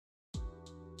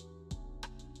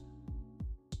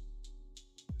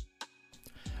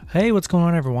Hey, what's going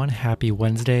on, everyone? Happy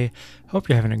Wednesday. Hope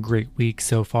you're having a great week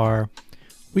so far.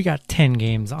 We got 10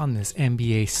 games on this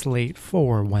NBA slate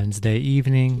for Wednesday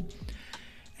evening.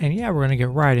 And yeah, we're going to get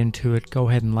right into it. Go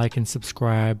ahead and like and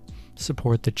subscribe.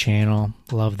 Support the channel.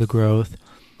 Love the growth.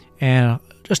 And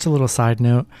just a little side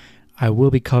note, I will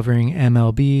be covering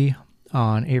MLB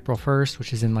on April 1st,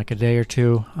 which is in like a day or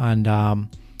two. And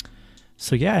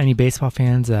so yeah, any baseball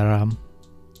fans that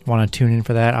want to tune in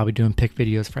for that, I'll be doing pick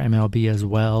videos for MLB as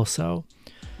well, so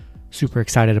super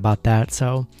excited about that.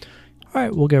 So all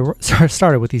right, we'll get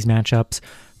started with these matchups.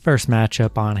 First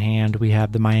matchup on hand, we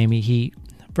have the Miami Heat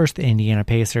versus the Indiana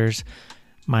Pacers.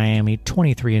 Miami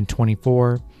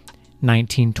 23-24,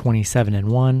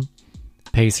 19-27-1.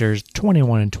 Pacers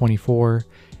 21-24,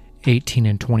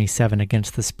 18-27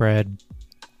 against the spread.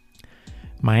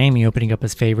 Miami opening up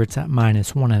as favorites at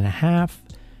 -1.5,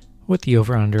 with the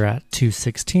over-under at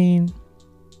 216.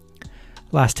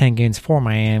 Last 10 games for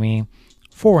Miami,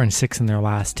 4-6 in their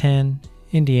last 10.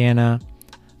 Indiana,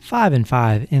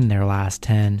 5-5 in their last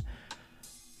 10.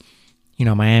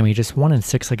 Miami just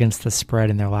 1-6 against the spread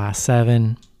in their last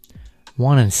 7.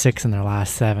 1-6 in their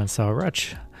last 7. So a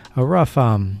rough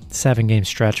 7-game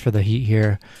stretch for the Heat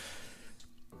here.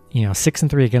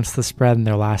 6-3 against the spread in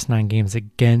their last 9 games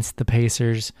against the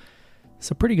Pacers.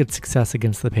 So pretty good success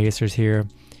against the Pacers here.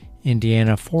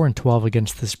 Indiana 4-12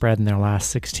 against the spread in their last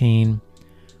 16,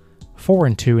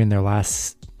 4-2 in their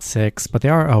last 6, but they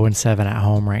are 0-7 at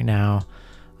home right now.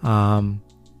 I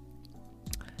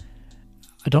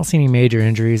don't see any major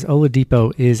injuries.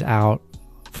 Oladipo is out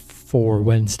for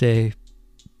Wednesday.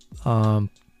 That's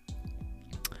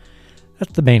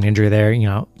the main injury there.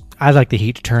 I'd like the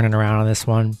Heat to turn it around on this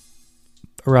one.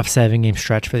 A rough 7-game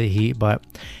stretch for the Heat, but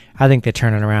I think they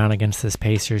turn it around against this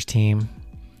Pacers team.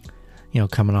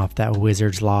 Coming off that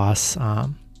Wizards loss,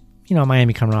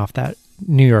 Miami coming off that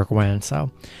New York win.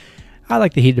 So I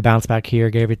like the Heat to bounce back here,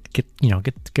 get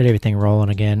everything rolling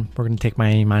again. We're going to take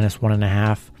Miami -1.5, and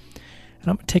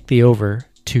I'm going to take the over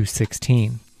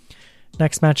 216.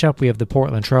 Next matchup, we have the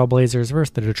Portland Trailblazers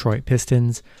versus the Detroit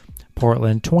Pistons.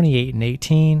 Portland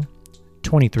 28-18,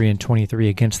 23-23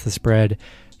 against the spread.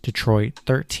 Detroit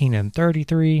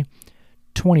 13-33,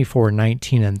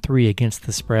 24-19-3 against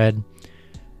the spread.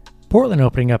 Portland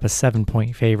opening up as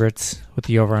 7-point favorites with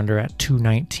the over-under at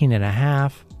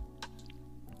 219.5.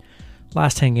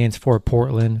 Last 10 games for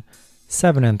Portland,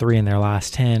 7-3 in their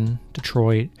last 10.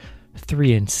 Detroit,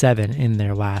 3-7 in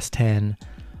their last 10.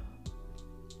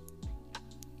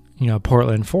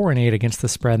 Portland 4-8 against the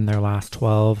spread in their last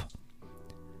 12.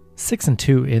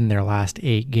 6-2 in their last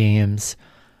 8 games.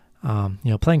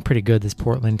 Playing pretty good, this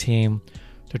Portland team.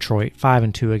 Detroit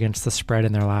 5-2 against the spread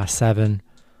in their last 7.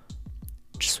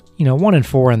 Just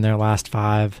 1-4 in their last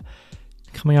 5,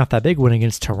 coming off that big win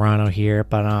against Toronto here.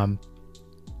 But I'm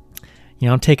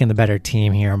taking the better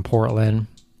team here in Portland.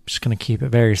 Just gonna keep it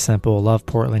very simple. Love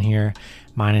Portland here,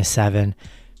 -7.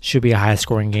 Should be a high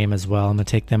scoring game as well. I'm gonna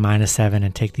take them -7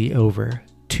 and take the over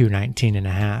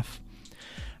 219.5.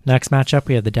 Next matchup,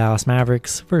 we have the Dallas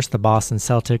Mavericks versus the Boston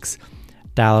Celtics.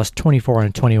 Dallas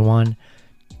 24-21,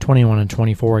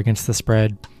 21-24 against the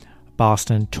spread.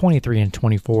 Boston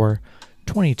 23-24.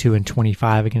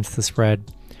 22-25 against the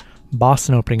spread.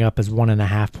 Boston opening up as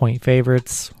 1.5-point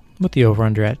favorites with the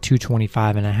over-under at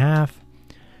 225.5.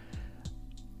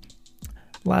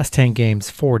 Last 10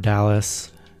 games for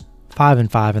Dallas,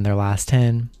 5-5 in their last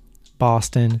 10.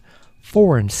 Boston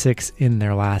 4-6 in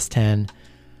their last 10.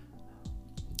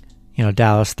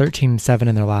 Dallas 13-7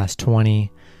 in their last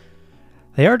 20.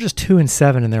 They are just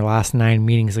 2-7 in their last 9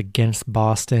 meetings against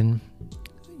Boston.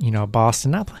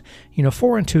 Boston,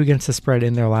 4-2 against the spread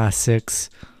in their last 6,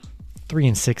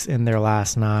 3-6 in their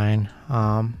last 9.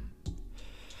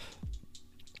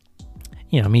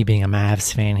 Me being a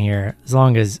Mavs fan here, as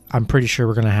long as I'm pretty sure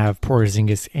we're going to have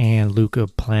Porzingis and Luka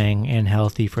playing and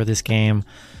healthy for this game,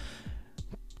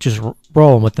 just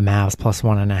rolling with the Mavs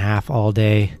 +1.5 all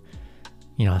day.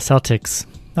 Celtics,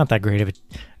 not that great of it,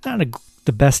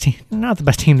 the best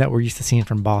team that we're used to seeing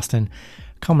from Boston.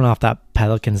 Coming off that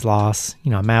Pelicans loss,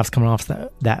 Mavs coming off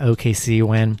that OKC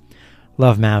win.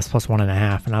 Love Mavs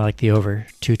 +1.5, and I like the over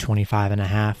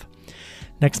 225.5.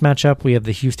 Next matchup, we have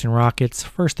the Houston Rockets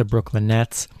versus the Brooklyn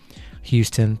Nets.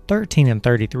 Houston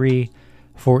 13-33,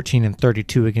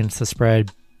 14-32 against the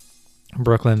spread.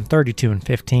 Brooklyn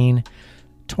 32-15,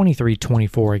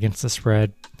 23-24 against the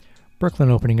spread. Brooklyn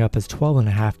opening up as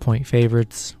 12.5-point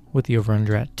favorites with the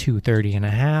over-under at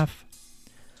 230.5.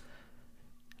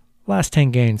 Last 10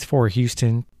 games for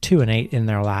Houston, 2-8 in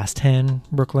their last 10.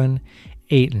 Brooklyn,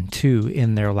 8-2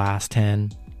 in their last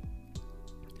 10.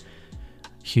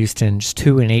 Houston just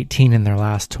 2-18 in their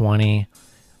last 20.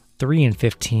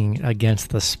 3-15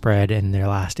 against the spread in their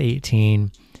last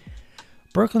 18.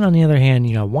 Brooklyn, on the other hand,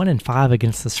 1-5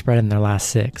 against the spread in their last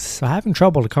 6. So having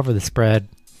trouble to cover the spread.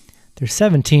 They're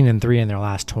 17-3 in their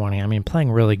last 20. I mean,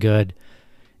 playing really good.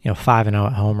 5-0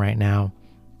 at home right now.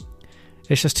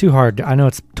 It's just too hard. I know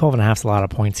it's 12.5 is a lot of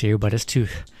points here, but it's too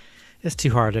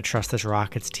hard to trust this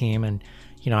Rockets team. And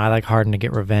I like Harden to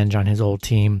get revenge on his old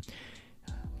team.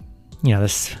 I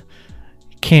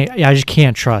just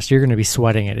can't trust. You're going to be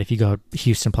sweating it if you go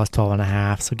Houston plus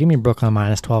 12.5. So give me Brooklyn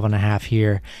minus 12.5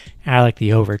 here. I like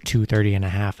the over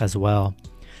 230.5 as well.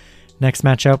 Next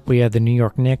matchup, we have the New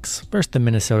York Knicks versus the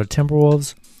Minnesota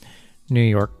Timberwolves. New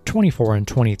York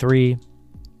 24-23,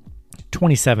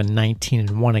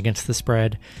 27-19-1 against the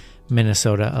spread.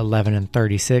 Minnesota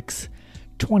 11-36,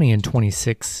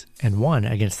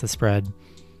 20-26-1 against the spread.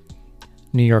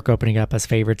 New York opening up as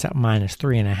favorites at minus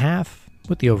 3.5.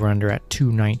 With the over-under at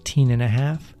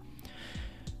 219.5.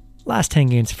 Last 10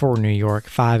 games for New York,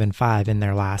 5-5 in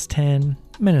their last 10.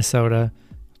 Minnesota,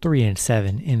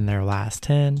 3-7 in their last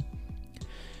 10.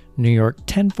 New York,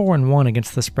 10-4-1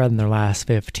 against the spread in their last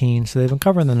 15, so they've been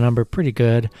covering the number pretty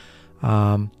good.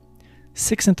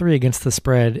 6-3 against the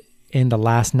spread in the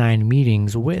last 9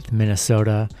 meetings with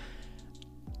Minnesota.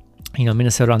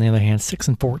 Minnesota, on the other hand,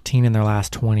 6-14 in their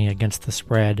last 20 against the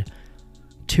spread.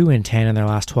 2-10 in their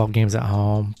last 12 games at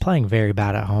home, playing very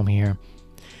bad at home here.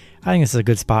 I think this is a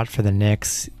good spot for the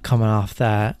Knicks coming off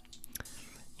that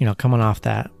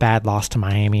bad loss to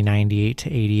Miami,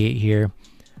 98-88 here.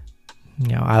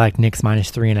 I like Knicks minus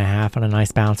 3.5 on a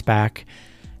nice bounce back,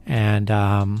 and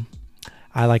I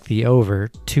like the over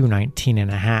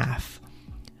 219.5.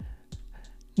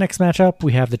 Next matchup,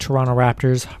 we have the Toronto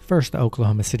Raptors versus the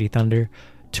Oklahoma City Thunder.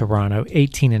 Toronto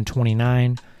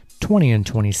 18-29.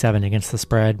 20-27 against the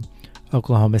spread.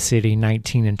 Oklahoma City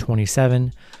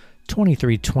 19-27,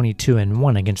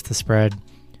 23-22-1 against the spread.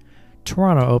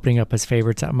 Toronto opening up as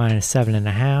favorites at minus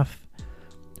 7.5,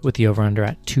 with the over/under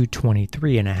at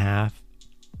 223.5.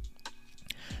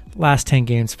 Last 10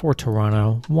 games for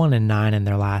Toronto, 1-9 in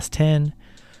their last 10.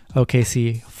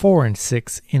 OKC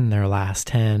 4-6 in their last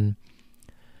 10.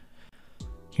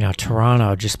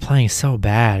 Toronto just playing so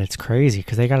bad. It's crazy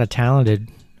because they got a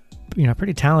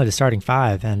pretty talented starting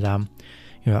 5, and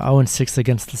 0-6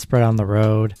 against the spread on the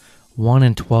road,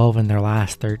 1-12 in their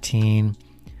last 13.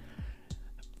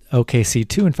 OKC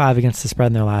 2-5 against the spread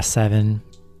in their last 7.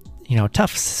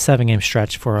 Tough 7-game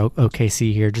stretch for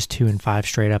OKC here, just 2-5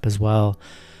 straight up as well.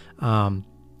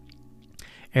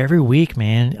 Every week,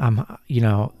 man,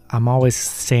 I'm always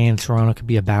saying Toronto could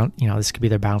be this could be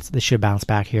their bounce. They should bounce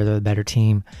back here. They're the better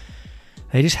team.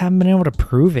 They just haven't been able to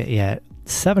prove it yet.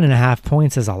 7.5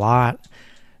 points is a lot.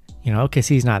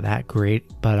 OKC's not that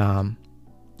great, but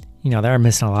they're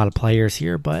missing a lot of players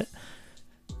here. But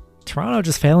Toronto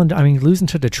just failing. Losing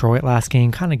to Detroit last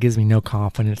game kind of gives me no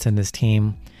confidence in this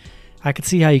team. I could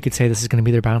see how you could say this is going to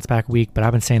be their bounce back week, but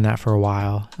I've been saying that for a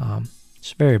while.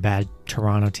 It's a very bad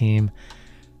Toronto team.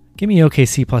 Give me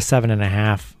OKC plus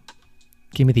 7.5.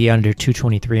 Give me the under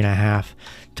 223.5.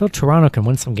 Until Toronto can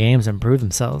win some games and prove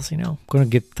themselves. Going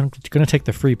to take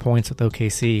the free points with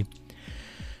OKC.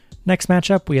 Next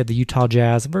matchup, we had the Utah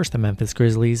Jazz versus the Memphis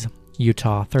Grizzlies.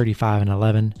 Utah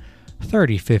 35-11,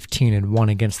 30-15-1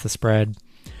 against the spread.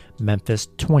 Memphis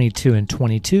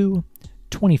 22-22,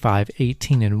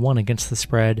 25-18-1 against the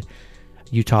spread.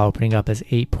 Utah opening up as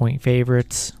 8-point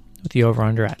favorites with the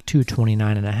over/under at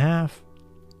 229.5.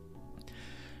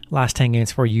 Last 10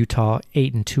 games for Utah,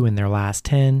 8-2 in their last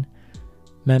 10.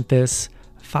 Memphis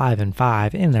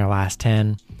 5-5 in their last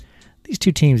 10. These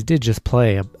two teams did just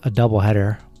play a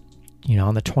doubleheader,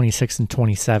 on the 26th and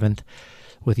 27th,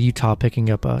 with Utah picking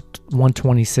up a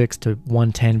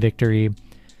 126-110 victory,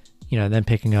 then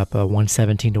picking up a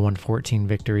 117-114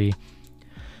 victory.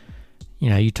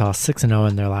 Utah 6-0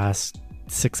 in their last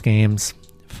 6 games,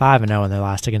 5-0 in their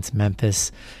last against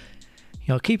Memphis.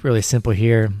 Keep really simple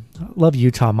here. Love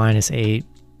Utah minus 8.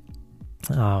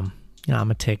 I'm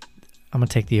gonna take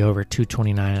the over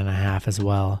 229.5 as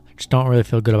well. Just don't really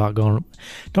feel good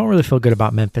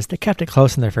about Memphis. They kept it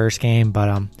close in their first game,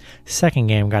 but second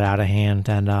game got out of hand,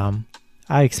 and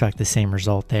I expect the same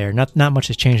result there. Not much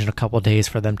has changed in a couple of days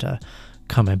for them to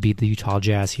come and beat the Utah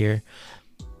Jazz here.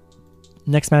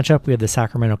 Next matchup, we have the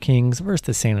Sacramento Kings versus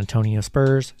the San Antonio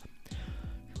Spurs.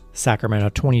 Sacramento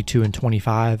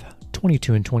 22-25,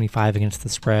 22-25 against the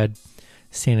spread.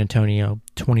 San Antonio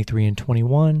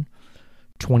 23-21,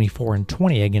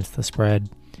 24-20 against the spread.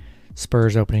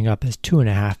 Spurs opening up as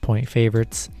 2.5-point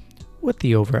favorites with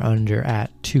the over/under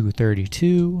at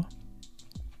 232.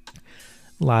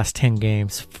 Last 10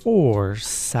 games for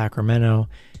Sacramento,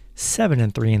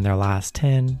 7-3 in their last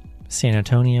 10, San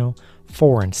Antonio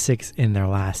 4-6 in their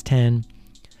last 10.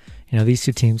 These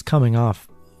two teams coming off,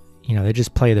 they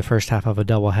just played the first half of a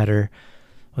doubleheader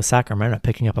with Sacramento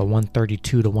picking up a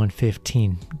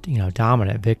 132-115,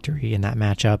 dominant victory in that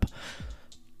matchup.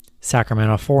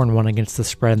 Sacramento 4-1 against the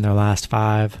spread in their last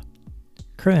 5.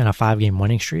 Currently on a 5-game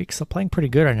winning streak, so playing pretty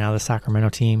good right now, the Sacramento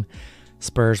team.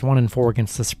 Spurs 1-4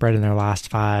 against the spread in their last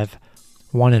 5.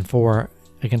 1-4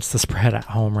 against the spread at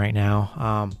home right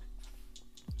now.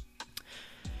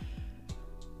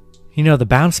 The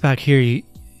bounce back here,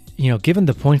 given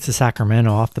the points to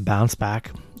Sacramento off the bounce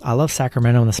back, I love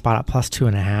Sacramento in the spot at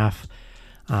 +2.5.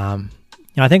 I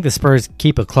think the Spurs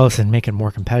keep it close and make it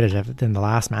more competitive than the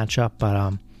last matchup, but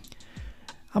I'm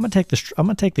gonna take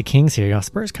the Kings here.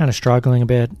 Spurs kind of struggling a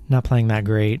bit, not playing that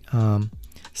great.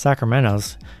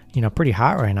 Sacramento's pretty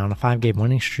hot right now on a 5-game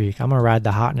winning streak. I'm gonna ride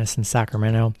the hotness in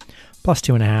Sacramento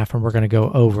 +2.5, and we're gonna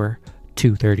go over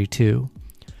 232.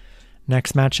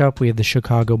 Next matchup, we have the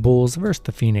Chicago Bulls versus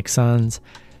the Phoenix Suns.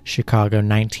 Chicago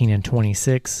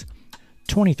 19-26,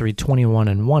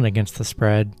 23-21-1 against the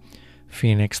spread.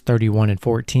 Phoenix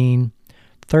 31-14,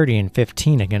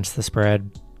 30-15 against the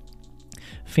spread.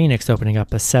 Phoenix opening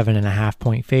up as 7.5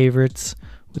 point favorites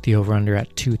with the over-under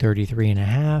at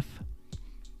 233.5.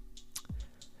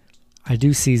 I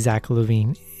do see Zach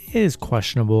LaVine is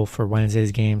questionable for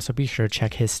Wednesday's game, so be sure to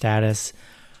check his status.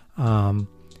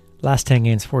 Last 10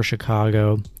 games for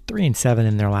Chicago, 3-7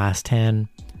 in their last 10.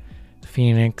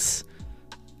 Phoenix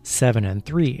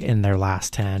 7-3 in their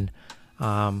last 10.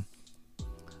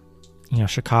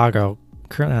 Chicago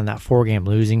currently on that 4-game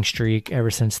losing streak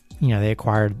ever since they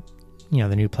acquired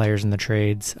the new players in the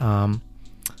trades. It's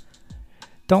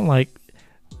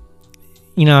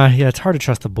hard to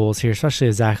trust the Bulls here, especially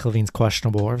if Zach LaVine's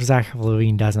questionable, or if Zach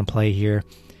LaVine doesn't play here.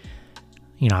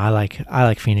 I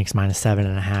like Phoenix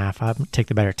 -7.5. I take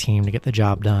the better team to get the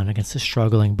job done against the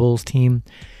struggling Bulls team,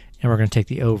 and we're going to take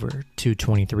the over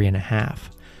 223.5.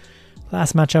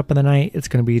 Last matchup of the night, it's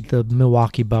going to be the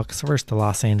Milwaukee Bucks versus the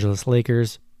Los Angeles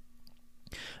Lakers.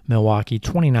 Milwaukee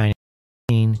 29-18,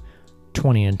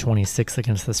 20-26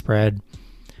 against the spread.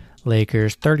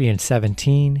 Lakers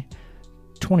 30-17,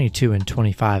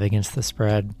 22-25 against the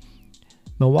spread.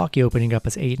 Milwaukee opening up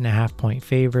as 8.5 point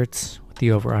favorites with the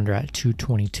over-under at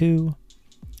 222.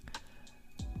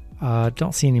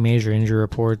 Don't see any major injury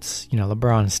reports.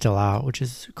 LeBron's still out, which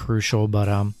is crucial, but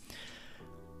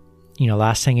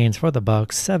last 10 games for the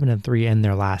Bucks, 7-3 in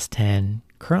their last 10.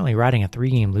 Currently riding a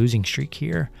 3-game losing streak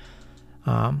here.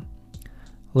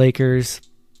 Lakers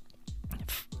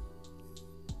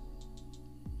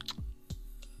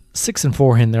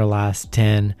 6-4 in their last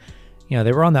 10.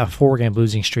 They were on that 4-game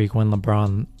losing streak when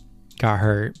LeBron got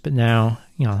hurt, but now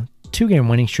 2-game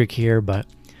winning streak here, but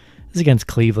this is against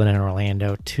Cleveland and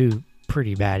Orlando, two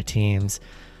pretty bad teams.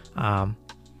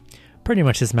 Pretty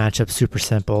much this matchup's super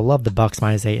simple. Love the Bucks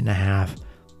 -8.5. As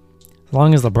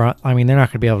long as LeBron, they're not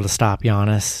going to be able to stop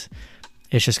Giannis.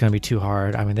 It's just going to be too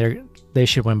hard. They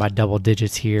should win by double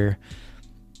digits here.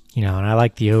 And I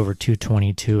like the over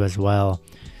 222 as well.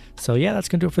 So yeah, that's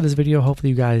going to do it for this video.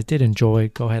 Hopefully you guys did enjoy.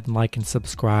 Go ahead and like and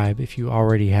subscribe if you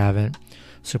already haven't.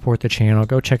 Support the channel.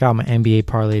 Go check out my NBA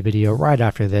parlay video right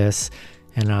after this,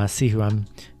 and see who I'm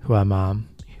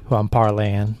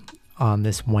parlaying on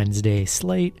this Wednesday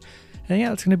slate. And yeah,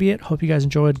 that's going to be it. Hope you guys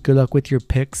enjoyed. Good luck with your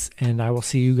picks, and I will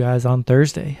see you guys on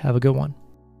Thursday. Have a good one.